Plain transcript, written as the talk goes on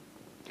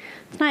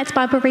Tonight's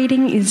Bible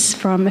reading is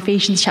from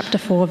Ephesians chapter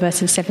 4,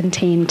 verses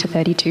 17 to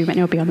 32, and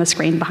it'll be on the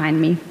screen behind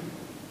me.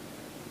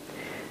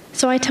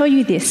 So I tell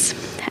you this,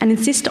 and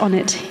insist on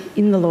it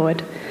in the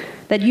Lord,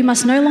 that you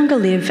must no longer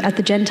live as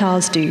the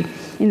Gentiles do,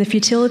 in the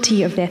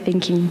futility of their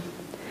thinking.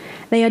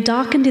 They are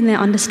darkened in their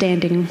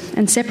understanding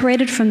and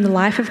separated from the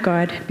life of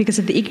God because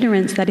of the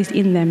ignorance that is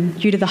in them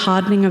due to the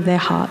hardening of their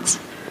hearts.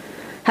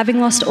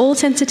 Having lost all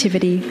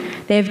sensitivity,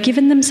 they have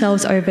given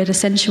themselves over to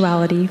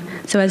sensuality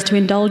so as to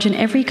indulge in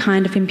every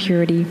kind of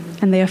impurity,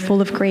 and they are full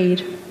of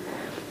greed.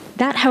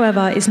 That,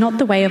 however, is not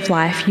the way of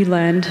life you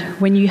learned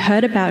when you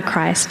heard about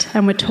Christ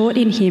and were taught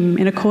in him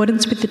in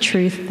accordance with the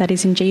truth that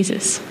is in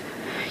Jesus.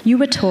 You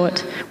were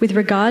taught, with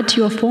regard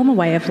to your former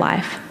way of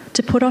life,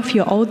 to put off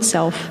your old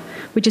self,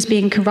 which is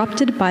being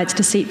corrupted by its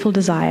deceitful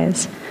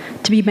desires,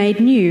 to be made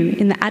new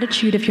in the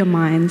attitude of your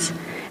minds,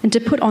 and to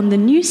put on the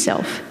new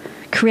self,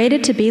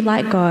 created to be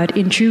like God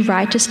in true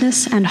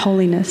righteousness and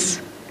holiness.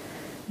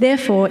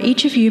 Therefore,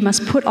 each of you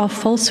must put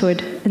off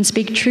falsehood and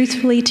speak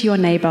truthfully to your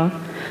neighbour,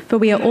 for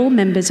we are all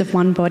members of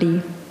one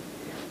body.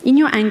 In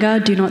your anger,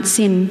 do not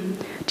sin.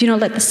 Do not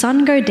let the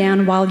sun go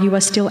down while you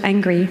are still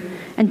angry,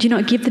 and do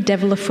not give the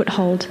devil a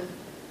foothold.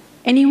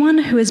 Anyone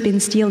who has been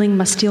stealing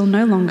must steal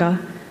no longer,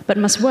 but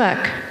must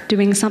work,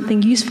 doing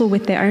something useful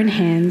with their own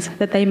hands,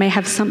 that they may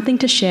have something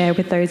to share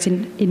with those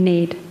in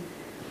need.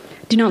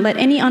 Do not let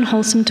any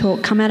unwholesome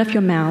talk come out of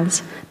your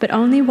mouths, but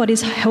only what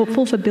is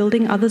helpful for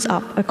building others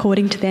up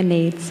according to their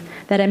needs,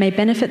 that it may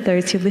benefit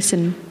those who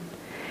listen.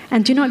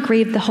 And do not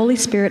grieve the Holy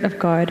Spirit of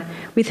God,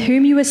 with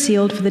whom you were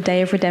sealed for the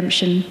day of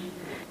redemption.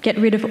 Get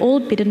rid of all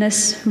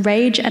bitterness,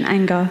 rage and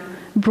anger,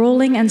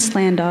 brawling and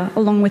slander,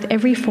 along with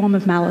every form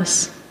of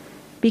malice.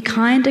 Be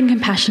kind and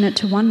compassionate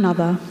to one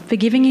another,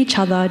 forgiving each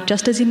other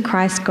just as in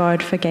Christ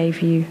God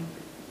forgave you.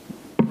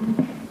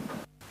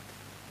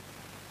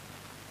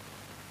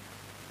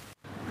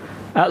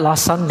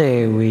 Last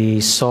Sunday,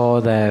 we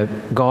saw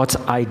that God's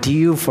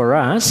ideal for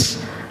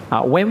us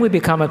when we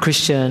become a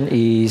Christian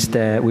is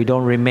that we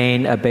don't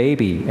remain a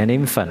baby, an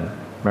infant.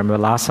 Remember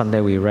last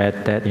Sunday we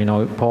read that,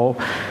 Paul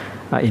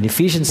in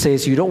Ephesians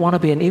says you don't want to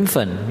be an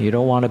infant. You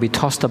don't want to be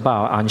tossed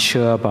about,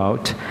 unsure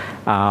about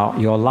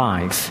your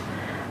life.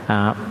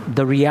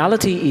 The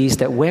reality is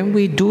that when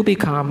we do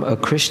become a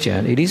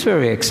Christian, it is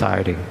very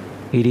exciting.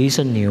 It is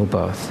a new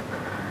birth.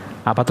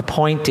 But the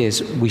point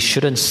is we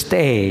shouldn't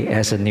stay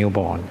as a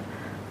newborn.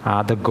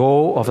 The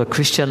goal of the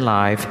Christian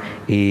life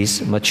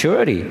is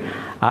maturity.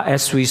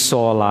 As we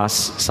saw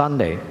last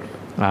Sunday,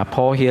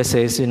 Paul here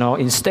says,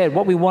 instead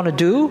what we want to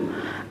do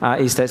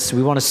is that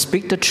we want to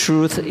speak the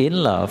truth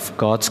in love.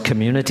 God's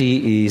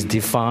community is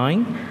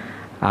defined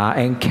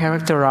and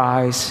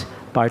characterized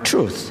by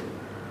truth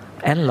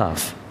and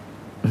love.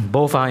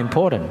 Both are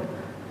important.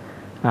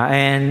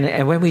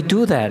 And when we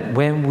do that,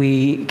 when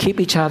we keep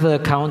each other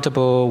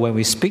accountable, when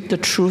we speak the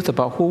truth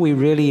about who we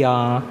really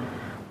are,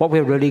 what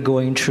we're really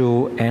going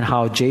through, and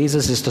how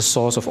Jesus is the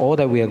source of all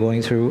that we are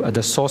going through,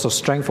 the source of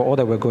strength for all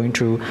that we're going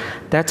through,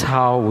 that's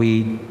how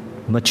we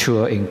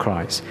mature in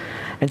Christ.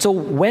 And so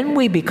when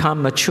we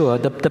become mature,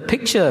 the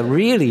picture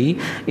really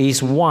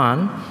is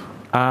one,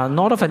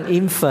 not of an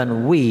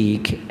infant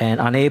weak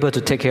and unable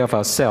to take care of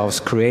ourselves,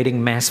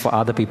 creating mess for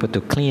other people to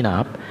clean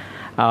up.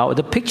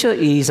 The picture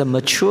is a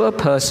mature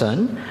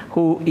person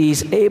who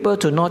is able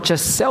to not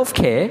just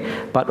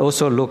self-care, but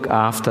also look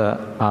after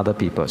other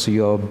people. So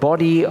you're a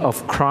body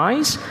of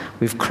Christ,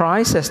 with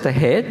Christ as the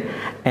head,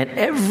 and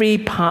every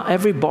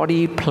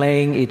body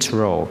playing its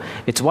role.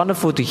 It's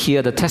wonderful to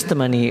hear the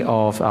testimony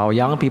of our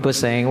young people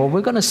saying, well,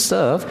 we're going to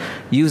serve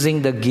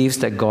using the gifts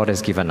that God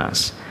has given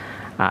us.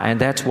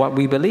 And that's what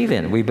we believe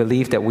in. We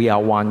believe that we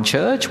are one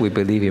church. We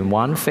believe in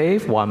one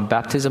faith, one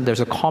baptism. There's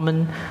a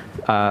common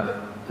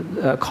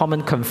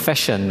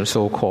confession,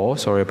 so-called,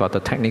 sorry about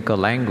the technical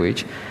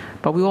language,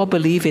 but we all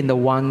believe in the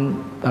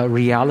one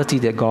reality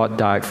that God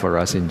died for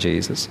us in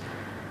Jesus.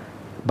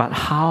 But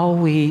how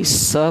we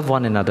serve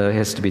one another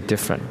has to be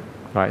different,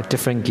 right?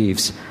 Different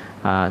gifts,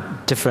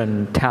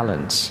 different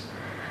talents.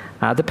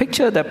 The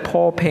picture that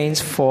Paul paints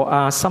for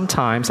us,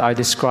 sometimes I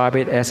describe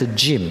it as a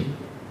gym.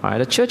 Right?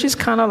 The church is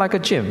kind of like a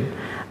gym.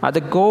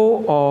 The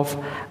goal of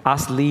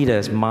us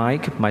leaders,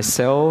 Mike,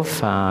 myself,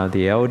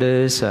 the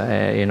elders,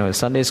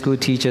 Sunday school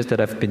teachers that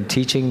have been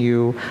teaching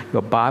you,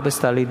 your Bible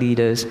study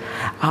leaders,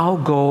 our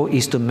goal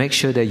is to make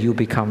sure that you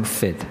become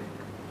fit.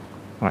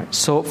 Right?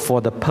 So for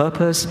the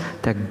purpose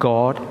that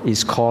God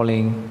is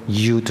calling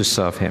you to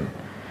serve Him.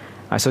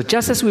 So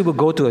just as we would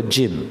go to a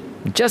gym,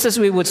 just as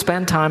we would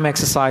spend time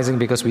exercising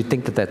because we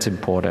think that that's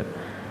important,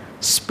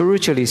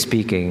 spiritually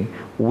speaking,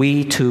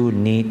 we too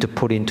need to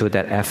put into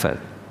that effort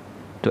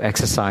to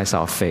exercise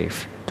our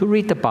faith, to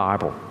read the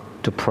Bible,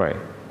 to pray.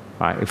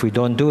 Right? If we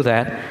don't do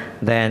that,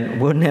 then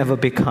we'll never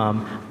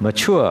become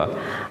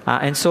mature.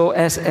 And so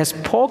as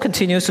Paul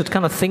continues to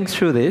kind of think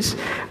through this,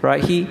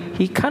 right,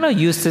 he kind of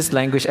used this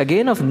language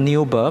again of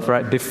new birth,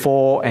 right,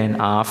 before and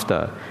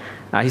after.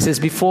 He says,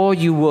 before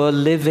you were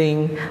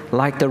living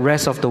like the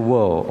rest of the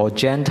world, or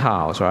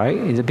Gentiles,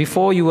 right?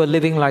 Before you were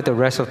living like the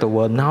rest of the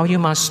world, now you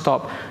must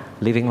stop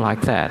living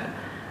like that.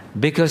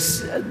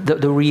 Because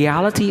the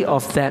reality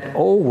of that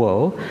old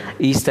world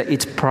is that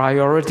its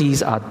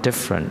priorities are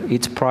different.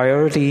 Its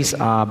priorities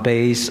are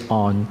based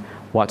on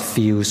what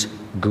feels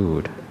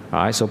good.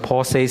 Right? So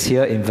Paul says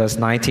here in verse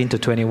 19 to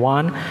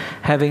 21,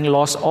 having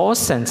lost all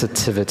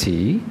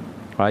sensitivity,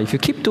 right? If you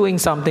keep doing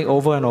something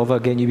over and over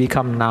again, you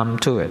become numb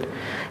to it.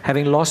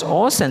 Having lost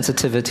all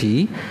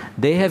sensitivity,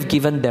 they have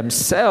given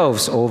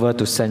themselves over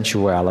to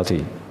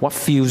sensuality, what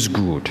feels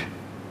good,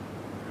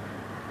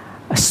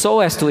 so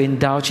as to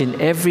indulge in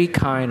every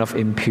kind of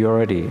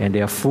impurity, and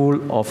they are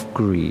full of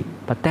greed.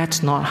 But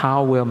that's not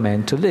how we're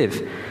meant to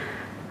live.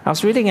 I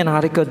was reading an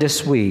article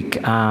this week,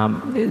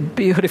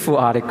 beautiful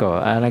article,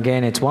 and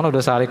again, it's one of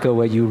those articles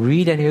where you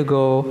read and you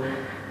go,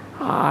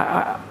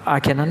 I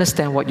can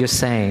understand what you're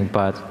saying,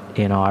 but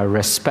I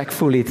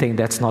respectfully think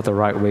that's not the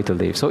right way to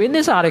live. So in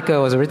this article,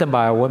 it was written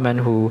by a woman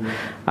who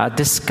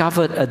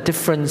discovered a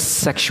different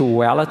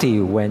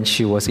sexuality when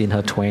she was in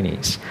her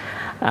 20s.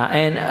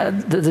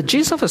 And the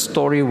gist of the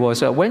story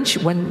was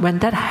when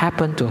that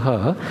happened to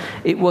her,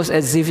 it was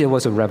as if it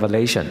was a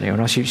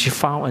revelation. She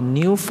found a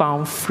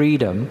newfound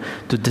freedom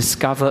to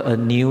discover a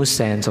new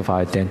sense of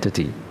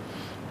identity.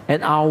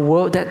 And our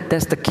world,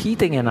 that's the key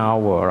thing in our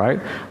world, right?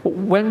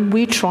 When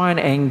we try and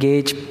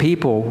engage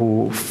people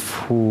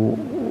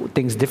who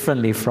think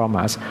differently from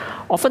us,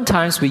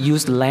 oftentimes we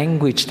use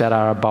language that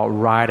are about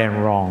right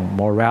and wrong,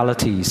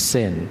 morality,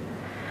 sin.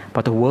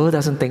 But the world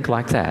doesn't think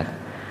like that.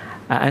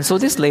 And so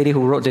this lady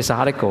who wrote this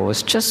article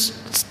was just,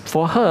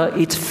 for her,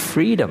 it's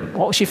freedom.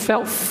 She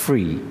felt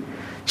free.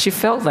 She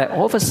felt that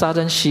all of a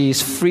sudden she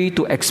is free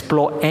to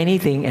explore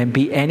anything and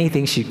be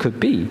anything she could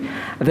be.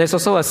 There's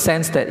also a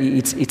sense that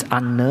it's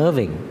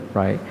unnerving,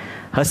 right?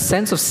 Her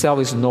sense of self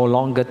is no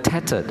longer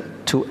tethered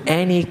to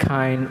any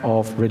kind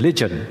of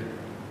religion,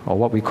 or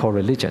what we call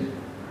religion.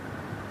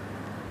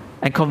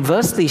 And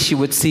conversely, she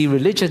would see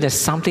religion as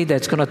something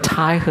that's going to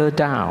tie her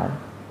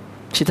down.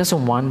 She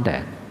doesn't want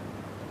that.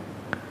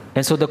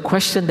 And so the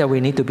question that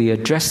we need to be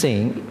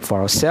addressing for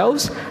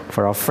ourselves,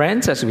 for our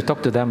friends, as we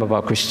talk to them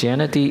about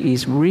Christianity,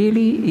 is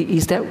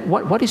that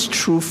what is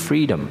true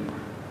freedom?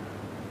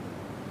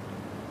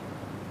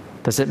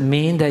 Does it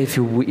mean that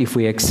if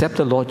we accept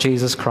the Lord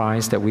Jesus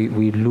Christ that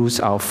we lose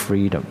our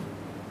freedom?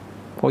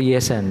 Well,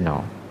 yes and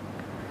no.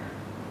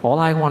 All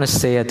I want to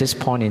say at this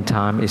point in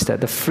time is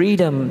that the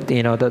freedom,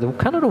 the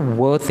kind of the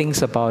world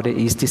thinks about it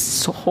is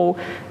this whole,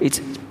 it's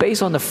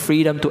based on the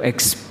freedom to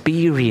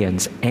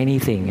experience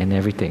anything and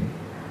everything.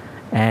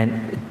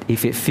 And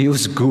if it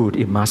feels good,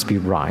 it must be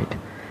right.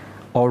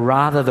 Or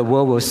rather, the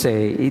world will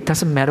say, it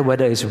doesn't matter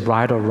whether it's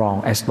right or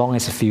wrong, as long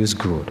as it feels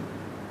good.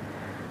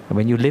 And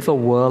when you live a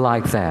world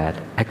like that,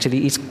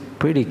 actually it's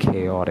pretty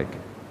chaotic.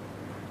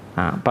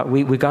 But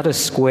we got to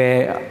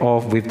square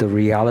off with the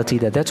reality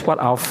that that's what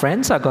our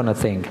friends are going to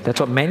think. That's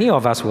what many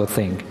of us will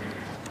think.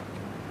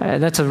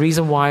 And that's the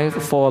reason why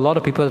for a lot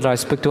of people that I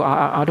speak to,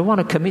 I don't want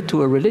to commit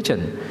to a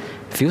religion.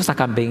 It feels like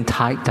I'm being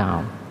tied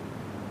down.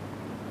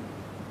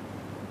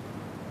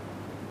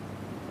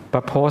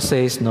 But Paul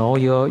says, no,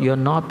 you're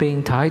not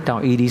being tied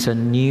down. It is a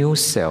new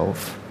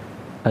self,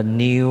 a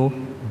new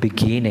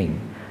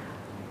beginning,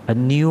 a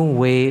new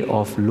way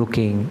of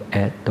looking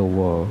at the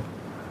world.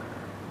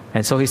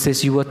 And so he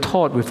says, you were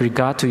taught with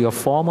regard to your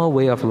former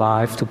way of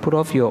life to put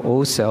off your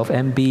old self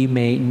and be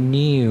made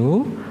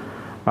new,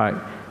 right,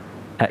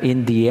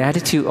 in the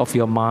attitude of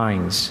your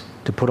minds,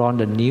 to put on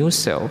the new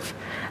self.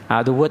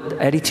 The word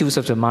attitudes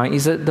of the mind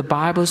is the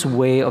Bible's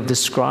way of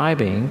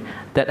describing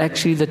that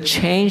actually the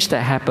change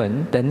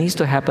that needs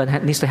to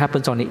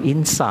happen on the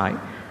inside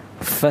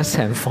first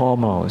and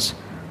foremost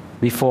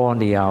before on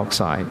the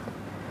outside.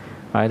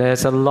 Right?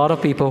 There's a lot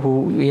of people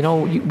who,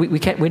 we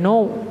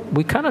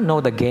kind of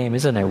know the game,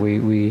 isn't it?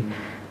 We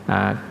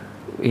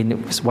in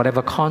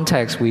whatever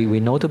context, we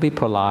know to be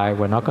polite.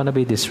 We're not going to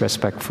be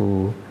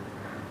disrespectful,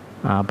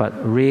 but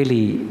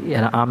really,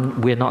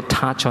 we're not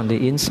touched on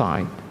the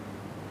inside.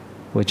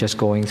 We're just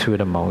going through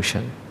the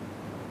motion.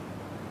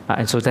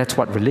 And so that's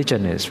what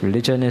religion is.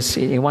 Religion is,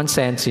 in one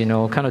sense,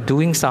 kind of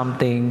doing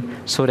something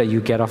so that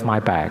you get off my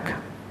back.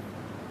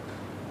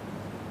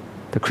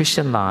 The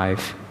Christian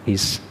life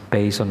is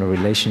based on a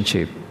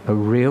relationship, a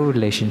real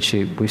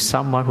relationship with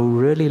someone who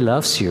really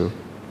loves you,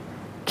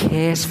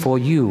 cares for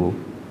you,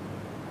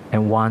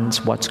 and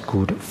wants what's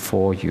good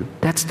for you.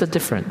 That's the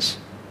difference.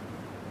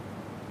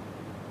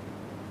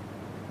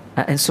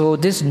 And so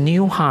this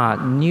new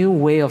heart, new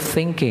way of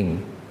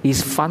thinking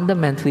is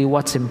fundamentally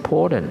what's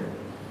important.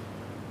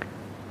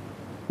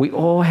 We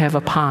all have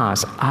a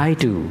past. I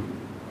do.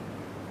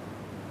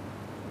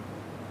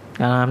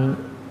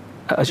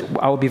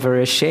 I would be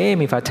very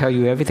ashamed if I tell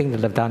you everything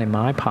that I've done in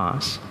my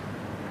past.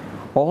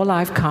 All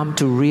I've come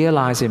to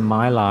realize in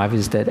my life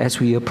is that as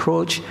we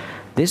approach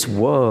this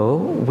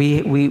world,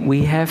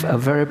 we have a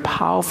very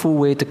powerful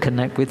way to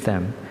connect with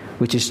them,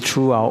 which is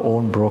through our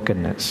own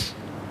brokenness.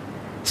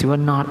 See, we're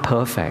not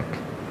perfect.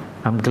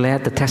 I'm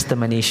glad the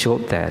testimony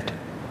showed that.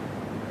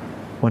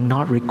 We're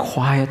not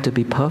required to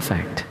be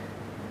perfect.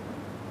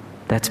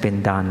 That's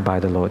been done by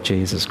the Lord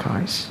Jesus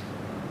Christ.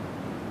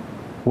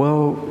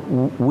 Well,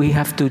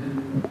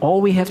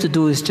 all we have to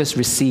do is just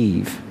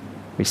receive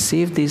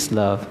this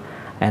love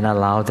and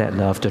allow that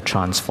love to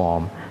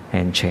transform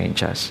and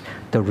change us.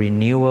 The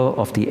renewal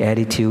of the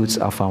attitudes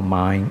of our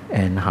mind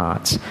and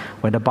hearts.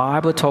 When the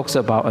Bible talks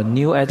about a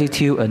new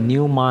attitude, a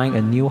new mind,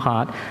 a new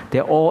heart,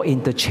 they're all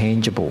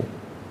interchangeable.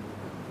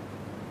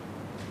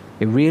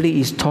 It really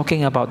is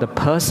talking about the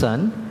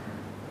person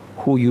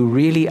who you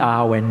really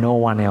are when no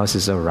one else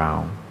is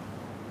around.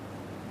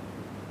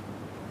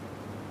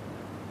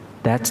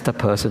 That's the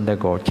person that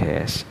God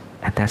cares,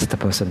 and that's the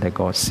person that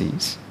God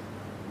sees.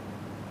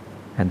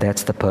 And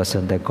that's the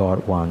person that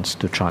God wants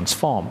to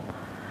transform.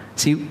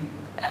 See,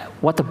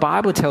 what the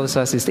Bible tells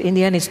us is that in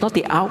the end, it's not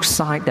the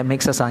outside that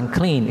makes us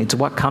unclean. It's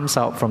what comes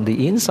out from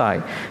the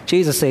inside.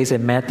 Jesus says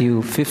in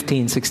Matthew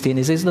 15:16,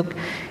 he says, look,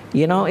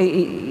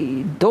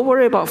 don't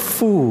worry about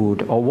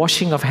food or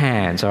washing of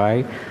hands, all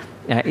right?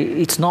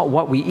 It's not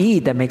what we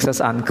eat that makes us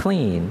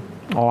unclean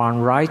or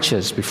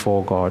unrighteous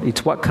before God.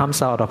 It's what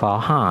comes out of our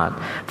heart.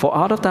 For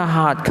out of the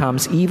heart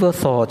comes evil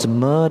thoughts,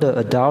 murder,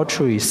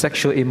 adultery,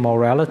 sexual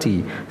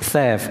immorality,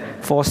 theft,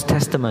 false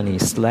testimony,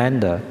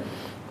 slander.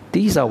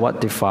 These are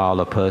what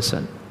defile a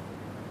person.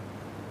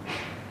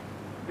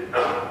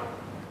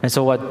 And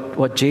so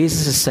what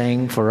Jesus is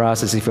saying for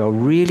us is if we're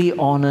really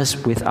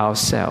honest with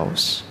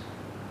ourselves,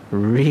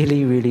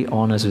 really, really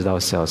honest with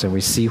ourselves, and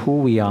we see who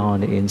we are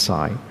on the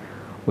inside,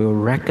 we'll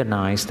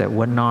recognize that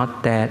we're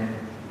not that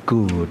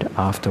good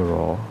after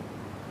all.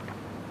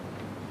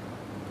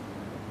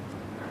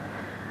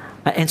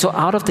 And so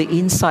out of the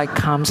inside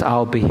comes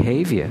our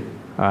behavior.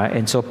 Right?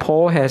 And so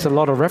Paul has a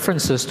lot of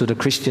references to the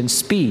Christian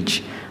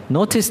speech.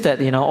 Notice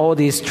that all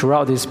these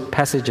throughout these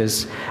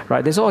passages,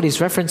 right? There's all these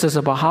references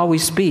about how we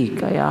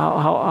speak,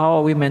 how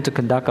are we meant to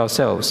conduct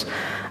ourselves,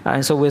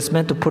 and so we're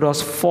meant to put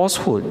off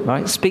falsehood,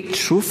 right? Speak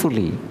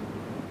truthfully.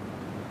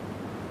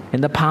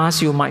 In the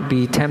past, you might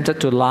be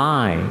tempted to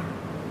lie,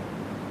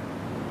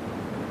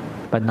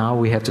 but now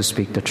we have to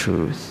speak the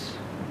truth.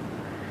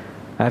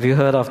 Have you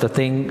heard of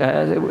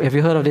have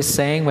you heard of this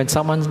saying? When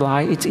someone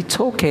lies, it's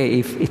okay.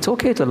 It's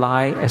okay to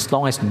lie as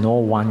long as no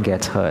one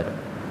gets hurt.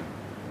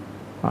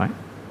 Right?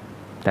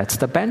 That's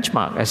the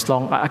benchmark. As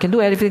long I can do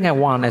everything I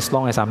want, as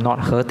long as I'm not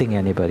hurting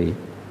anybody.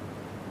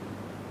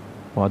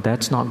 Well,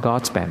 that's not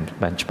God's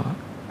benchmark.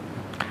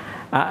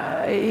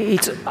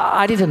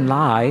 I didn't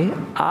lie.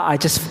 I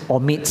just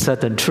omit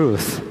certain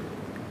truth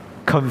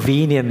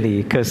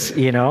conveniently, because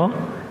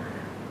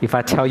if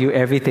I tell you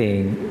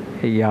everything,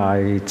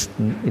 it's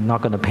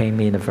not going to paint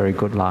me in a very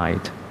good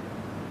light.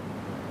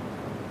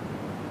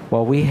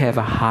 Well, we have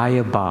a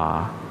higher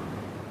bar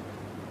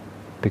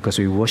because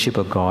we worship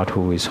a God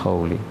who is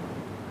holy.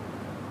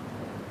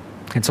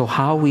 And so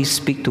how we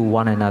speak to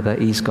one another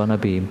is going to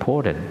be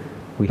important.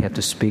 We have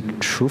to speak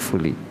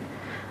truthfully.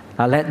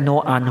 Let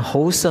no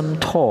unwholesome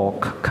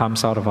talk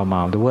comes out of our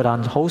mouth. The word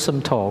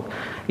unwholesome talk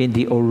in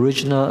the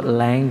original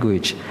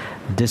language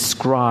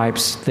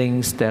describes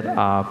things that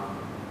are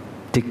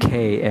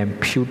decay and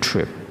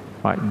putrid,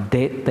 right?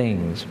 Dead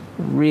things,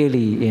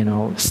 really,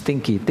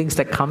 stinky things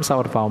that comes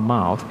out of our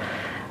mouth,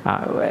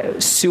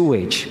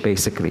 sewage,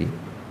 basically.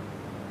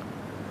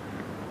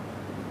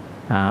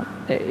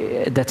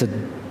 That's a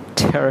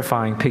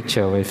terrifying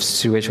picture if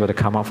sewage were to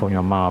come out from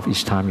your mouth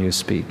each time you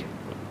speak.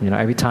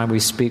 Every time we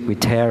speak, we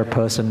tear a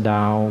person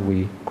down,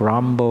 we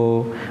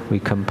grumble, we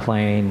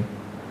complain.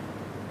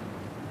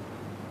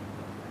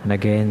 And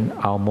again,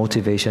 our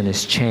motivation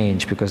is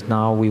changed because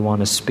now we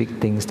want to speak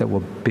things that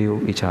will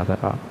build each other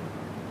up.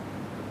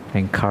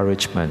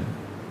 Encouragement.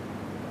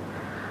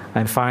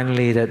 And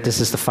finally, this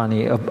is the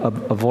funny,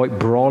 avoid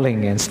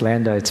brawling and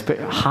slander. It's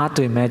hard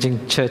to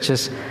imagine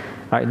churches,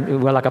 right?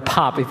 We're like a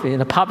pub. If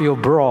in a pub you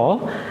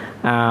brawl,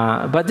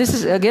 but this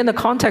is again the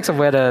context of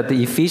where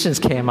the Ephesians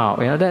came out.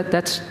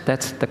 That's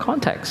the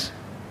context.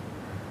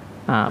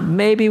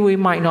 Maybe we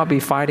might not be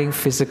fighting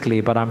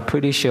physically, but I'm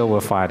pretty sure we're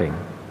fighting.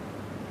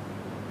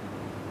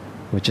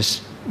 We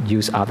just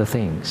use other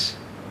things.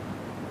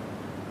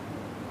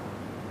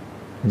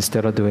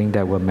 Instead of doing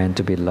that, we're meant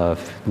to be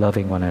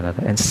loving one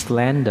another. And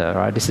slander,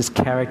 right? This is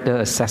character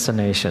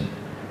assassination.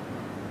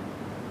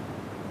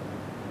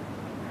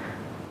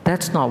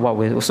 That's not what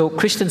we're... So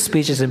Christian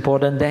speech is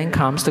important, then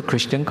comes the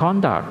Christian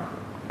conduct.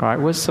 Right?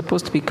 We're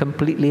supposed to be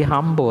completely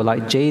humble,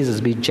 like Jesus,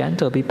 be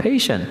gentle, be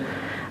patient.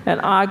 And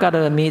I got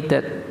to admit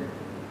that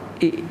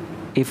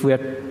if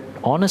we're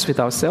honest with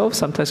ourselves,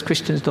 sometimes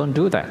Christians don't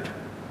do that.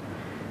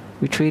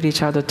 We treat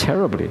each other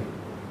terribly.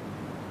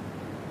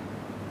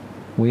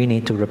 We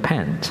need to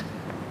repent.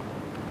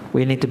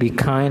 We need to be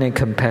kind and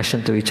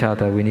compassionate to each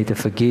other. We need to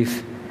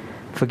forgive.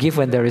 Forgive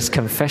when there is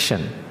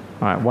confession.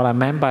 All right, what I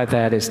meant by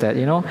that is that,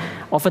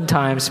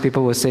 oftentimes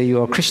people will say,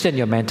 you're a Christian,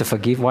 you're meant to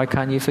forgive. Why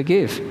can't you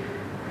forgive?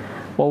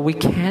 Well, we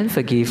can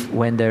forgive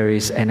when there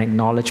is an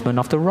acknowledgement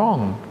of the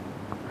wrong.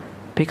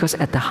 Because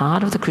at the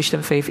heart of the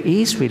Christian faith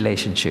is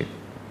relationship.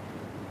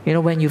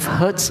 When you've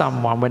hurt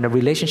someone, when the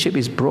relationship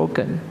is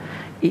broken,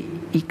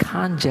 it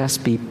can't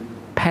just be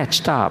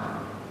patched up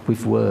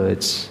with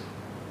words.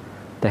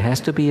 There has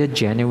to be a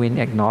genuine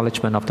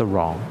acknowledgement of the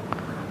wrong,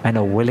 and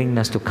a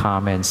willingness to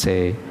come and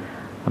say,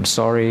 I'm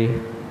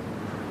sorry,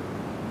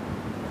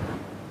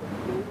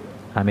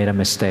 I made a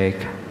mistake.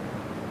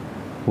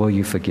 Will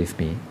you forgive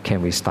me?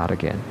 Can we start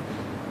again?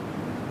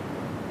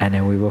 And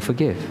then we will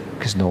forgive,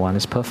 because no one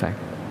is perfect.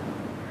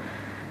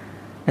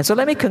 And so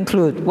let me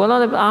conclude. Well,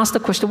 I'll ask the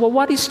question, well,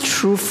 what is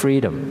true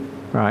freedom?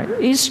 Right?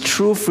 Is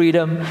true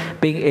freedom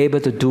being able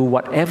to do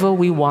whatever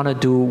we want to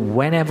do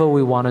whenever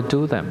we want to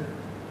do them?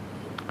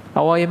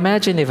 Or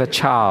imagine if a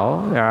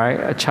child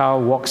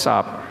walks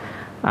up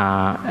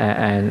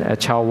and a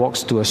child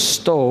walks to a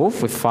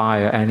stove with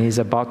fire and he's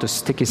about to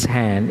stick his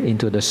hand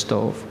into the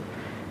stove.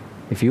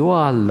 If you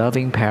are a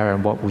loving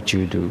parent, what would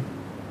you do?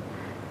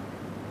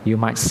 You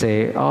might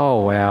say,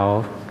 oh,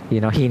 well,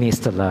 he needs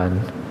to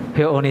learn.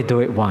 He'll only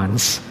do it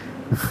once.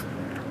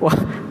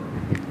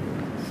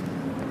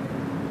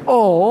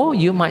 Or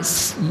you might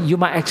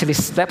actually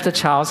slap the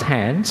child's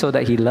hand so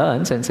that he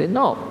learns and say,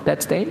 no,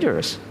 that's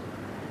dangerous.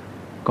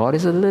 God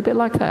is a little bit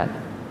like that.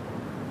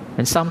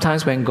 And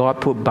sometimes when God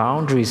put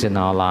boundaries in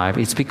our life,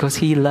 it's because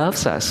He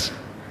loves us.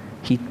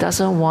 He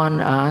doesn't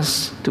want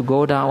us to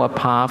go down a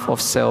path of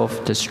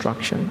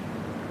self-destruction.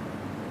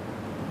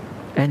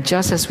 And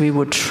just as we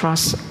would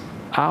trust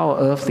our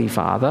earthly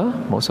father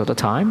most of the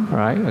time,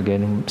 right?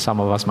 Again,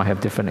 some of us might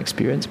have different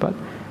experience, but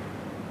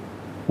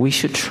we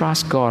should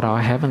trust God,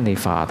 our heavenly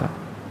Father,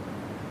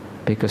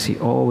 because He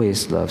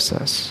always loves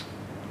us.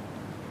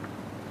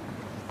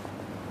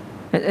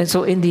 And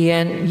so in the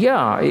end,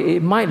 yeah,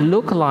 it might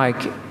look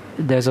like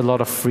there's a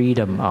lot of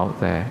freedom out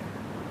there.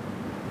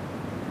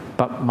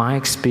 But my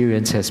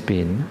experience has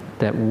been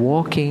that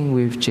walking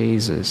with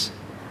Jesus,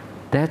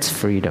 that's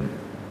freedom.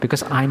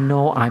 Because I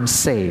know I'm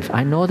safe.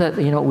 I know that,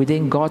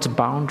 within God's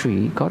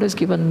boundary, God has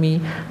given me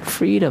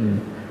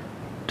freedom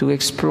to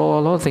explore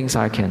a lot of things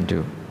I can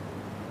do.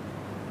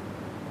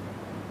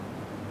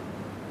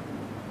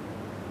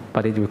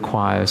 But it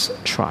requires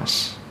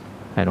trust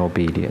and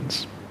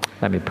obedience.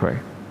 Let me pray.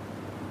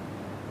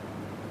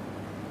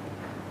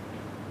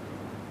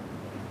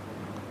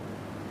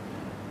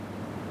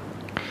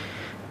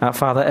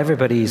 Father,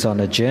 everybody is on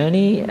a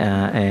journey,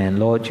 and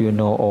Lord, you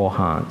know all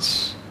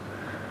hearts.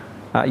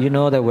 You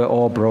know that we're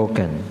all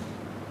broken.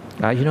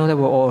 You know that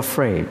we're all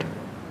afraid.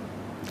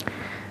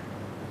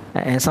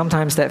 And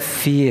sometimes that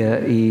fear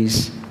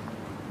is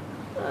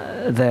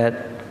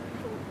that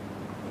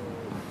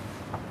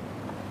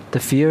the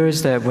fear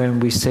is that when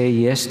we say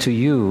yes to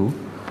you,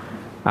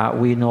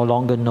 we no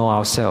longer know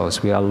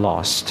ourselves. We are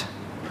lost.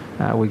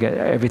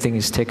 Everything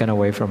is taken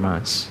away from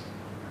us.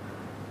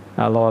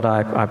 Lord,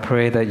 I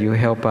pray that you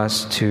help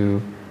us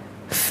to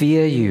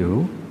fear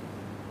you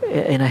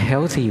in a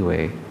healthy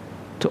way,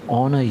 to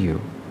honor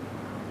you,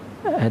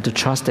 and to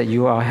trust that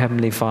you, our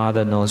Heavenly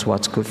Father, knows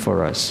what's good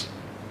for us.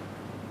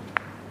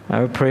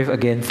 I pray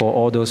again for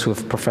all those who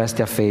have professed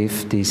their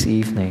faith this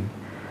evening,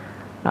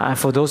 and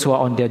for those who are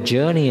on their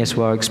journey as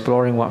well,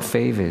 exploring what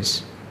faith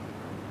is,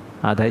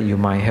 that you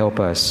might help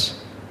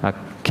us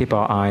keep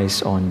our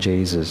eyes on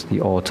Jesus,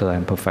 the author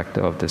and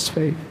perfecter of this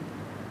faith.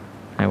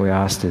 And we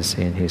ask this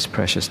in His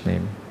precious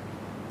name.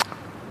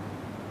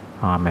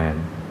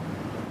 Amen.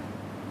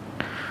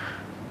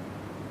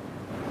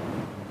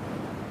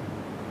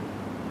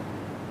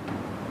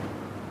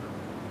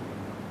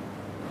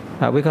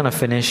 We're going to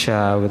finish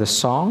with a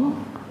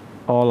song,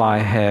 All I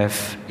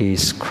Have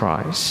Is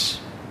Christ.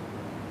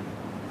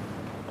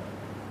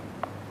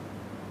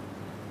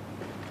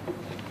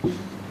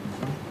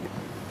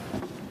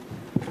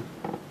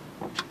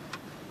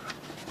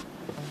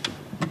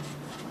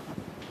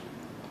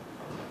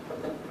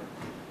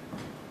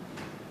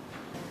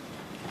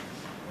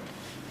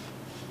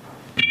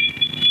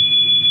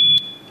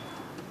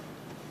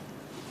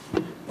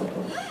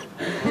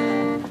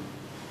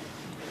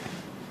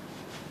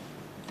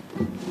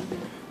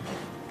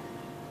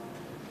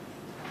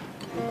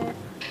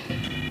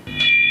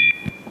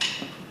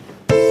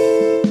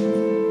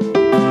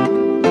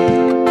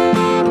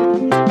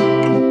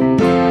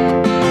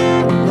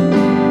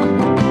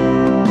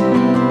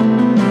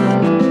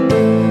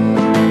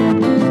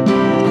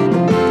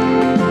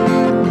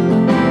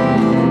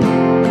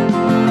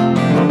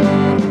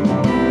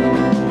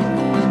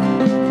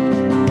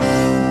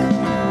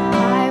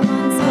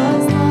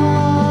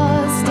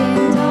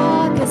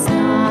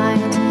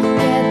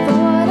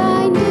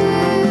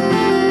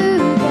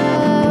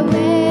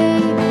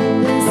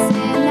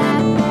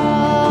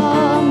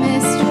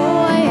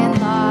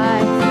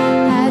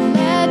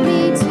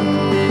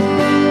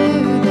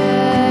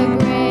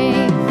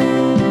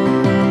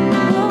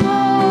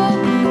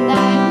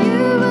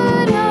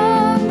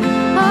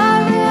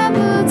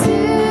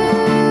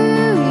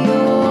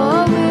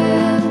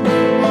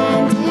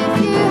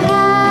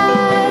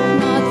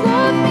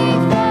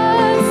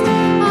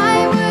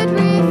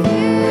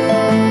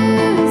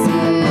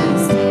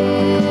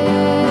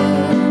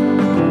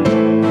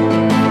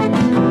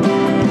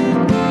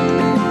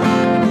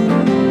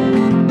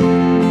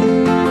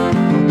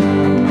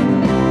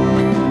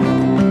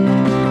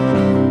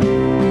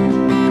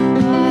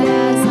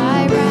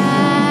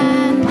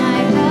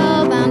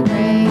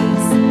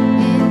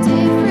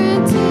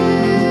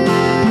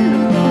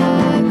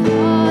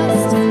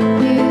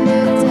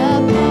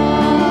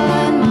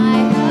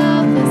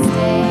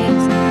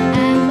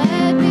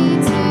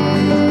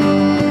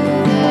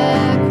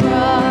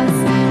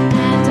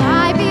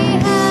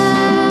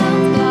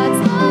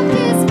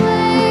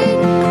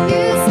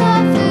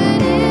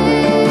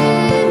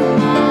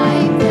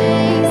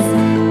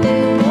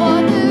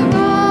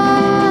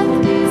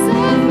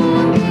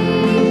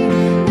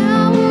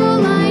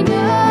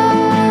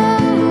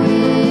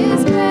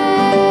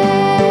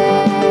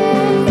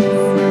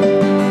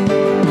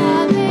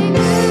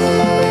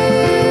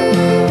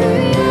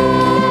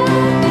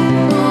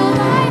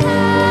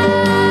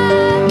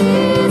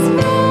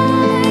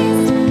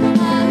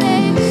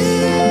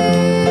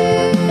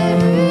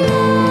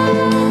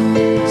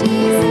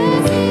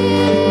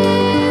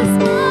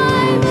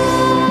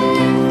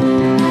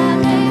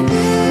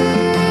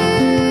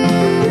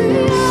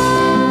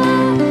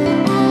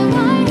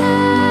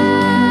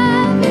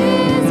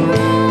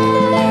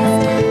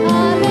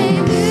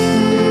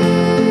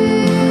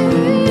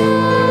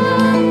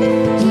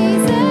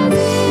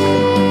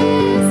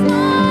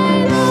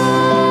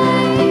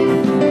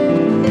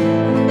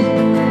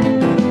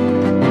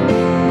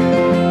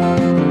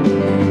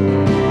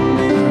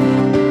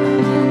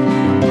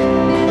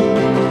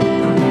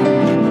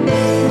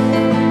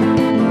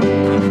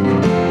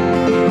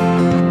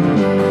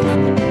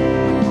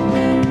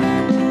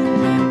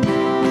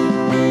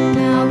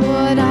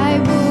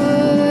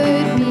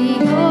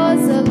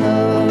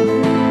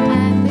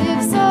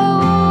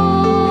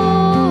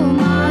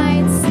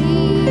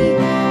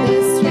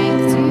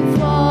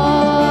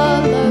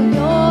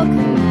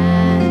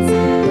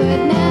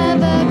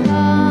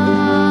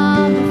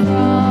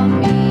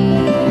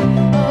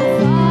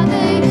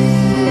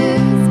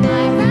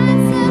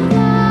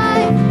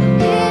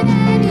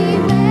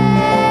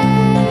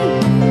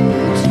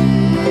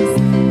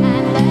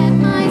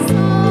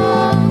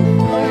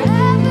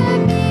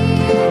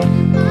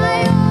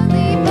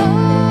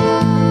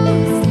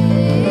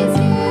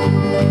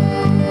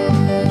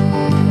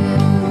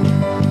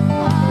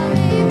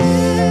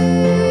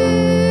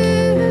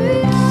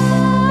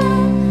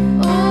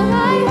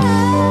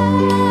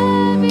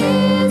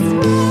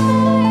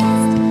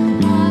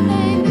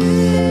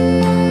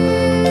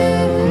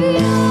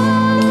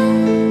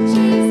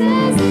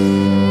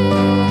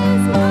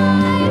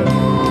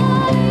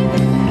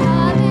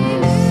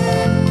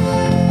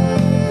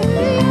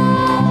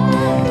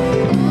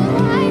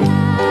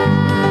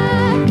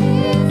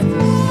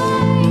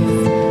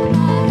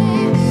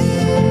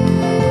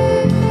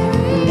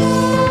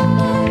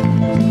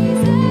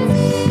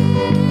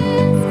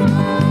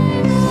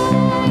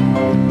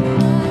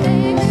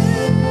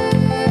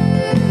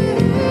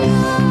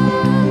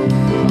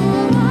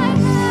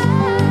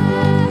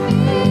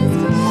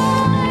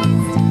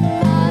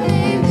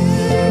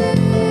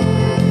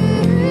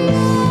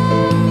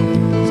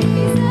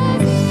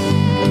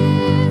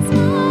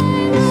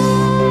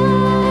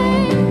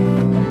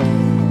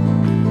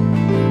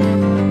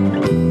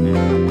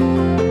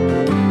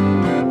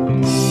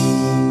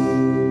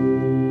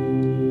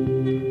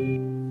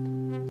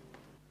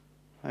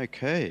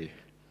 Okay.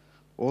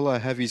 All I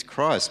have is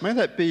Christ. May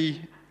that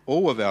be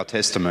all of our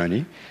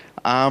testimony.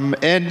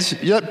 And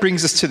that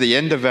brings us to the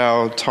end of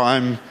our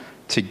time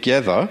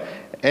together.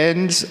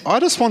 And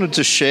I just wanted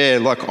to share,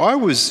 I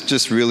was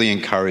just really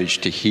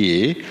encouraged to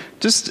hear,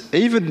 just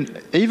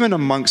even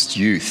amongst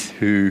youth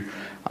who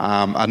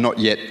are not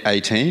yet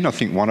 18, I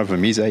think one of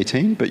them is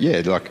 18, but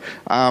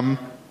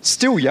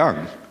still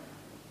young,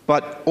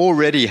 but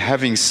already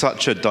having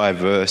such a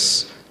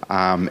diverse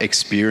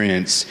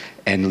experience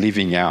and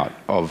living out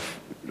of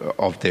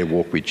their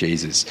walk with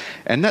Jesus.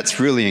 And that's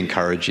really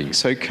encouraging.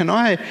 So can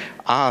I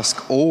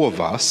ask all of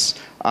us,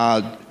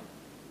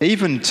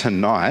 even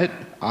tonight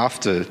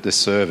after the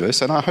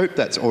service, and I hope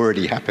that's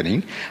already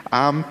happening,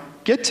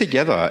 get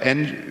together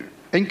and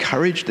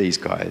encourage these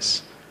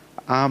guys.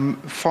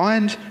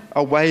 Find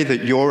a way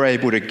that you're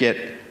able to get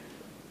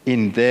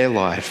in their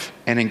life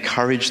and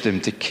encourage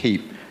them to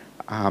keep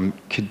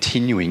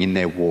continuing in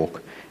their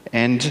walk.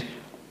 And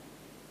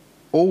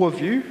all of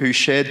you who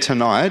shared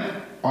tonight,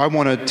 I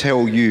want to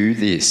tell you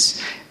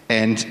this,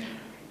 and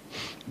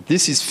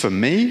this is for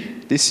me,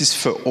 this is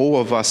for all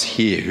of us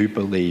here who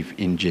believe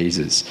in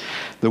Jesus.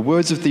 The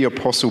words of the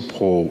Apostle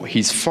Paul,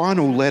 his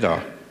final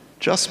letter,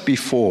 just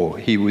before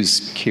he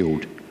was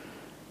killed,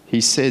 he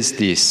says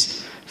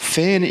this: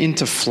 "Fan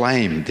into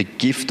flame the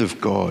gift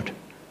of God,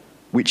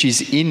 which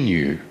is in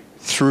you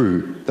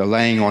through the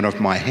laying on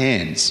of my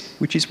hands,"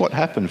 which is what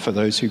happened for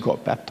those who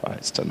got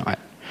baptized tonight.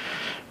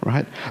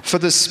 Right? "For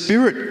the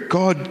Spirit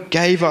God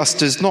gave us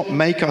does not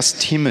make us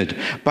timid,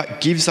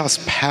 but gives us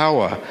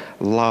power,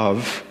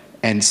 love,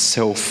 and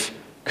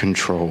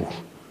self-control.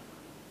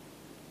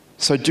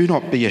 So do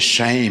not be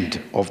ashamed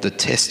of the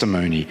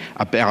testimony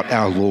about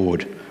our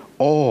Lord,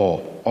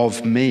 or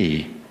of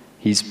me,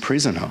 his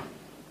prisoner.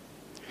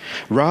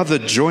 Rather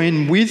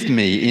join with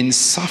me in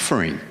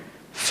suffering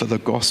for the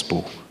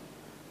gospel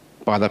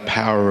by the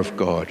power of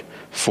God.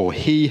 For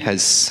he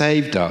has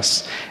saved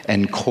us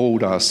and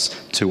called us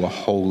to a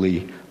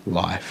holy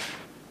life."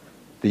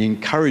 The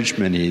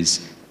encouragement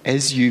is,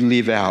 as you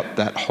live out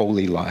that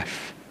holy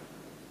life,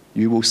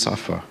 you will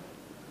suffer.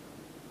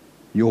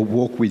 Your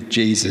walk with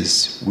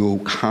Jesus will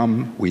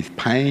come with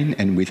pain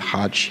and with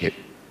hardship.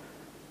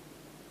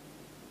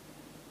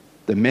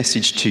 The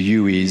message to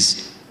you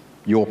is,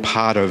 you're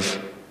part of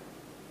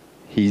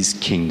his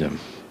kingdom,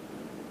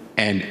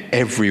 and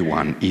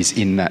everyone is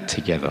in that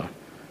together.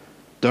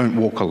 Don't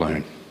walk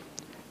alone,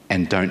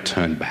 and don't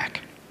turn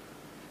back.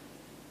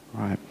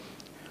 Right.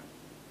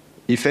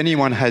 If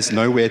anyone has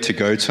nowhere to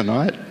go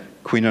tonight,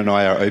 Quinn and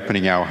I are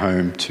opening our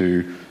home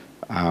to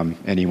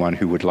anyone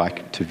who would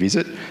like to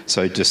visit.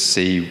 So just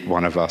see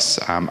one of us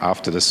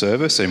after the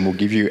service, and we'll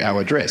give you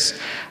our address.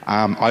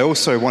 I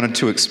also wanted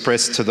to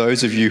express to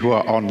those of you who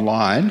are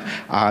online,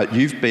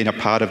 you've been a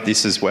part of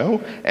this as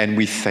well, and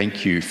we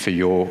thank you for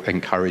your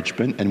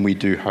encouragement, and we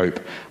do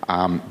hope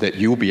that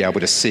you'll be able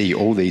to see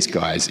all these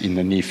guys in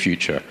the near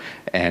future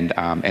and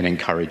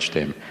encourage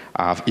them.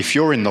 If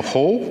you're in the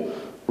hall,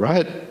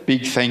 right,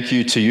 big thank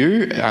you to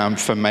you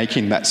for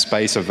making that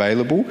space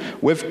available.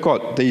 We've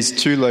got these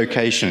two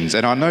locations,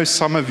 and I know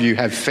some of you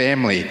have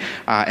family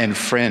and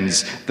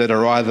friends that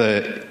are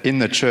either in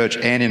the church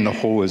and in the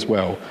hall as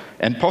well,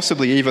 and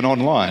possibly even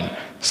online.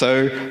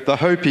 So the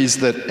hope is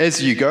that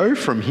as you go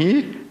from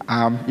here,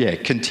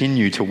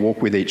 continue to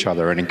walk with each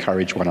other and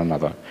encourage one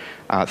another.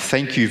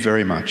 Thank you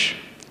very much.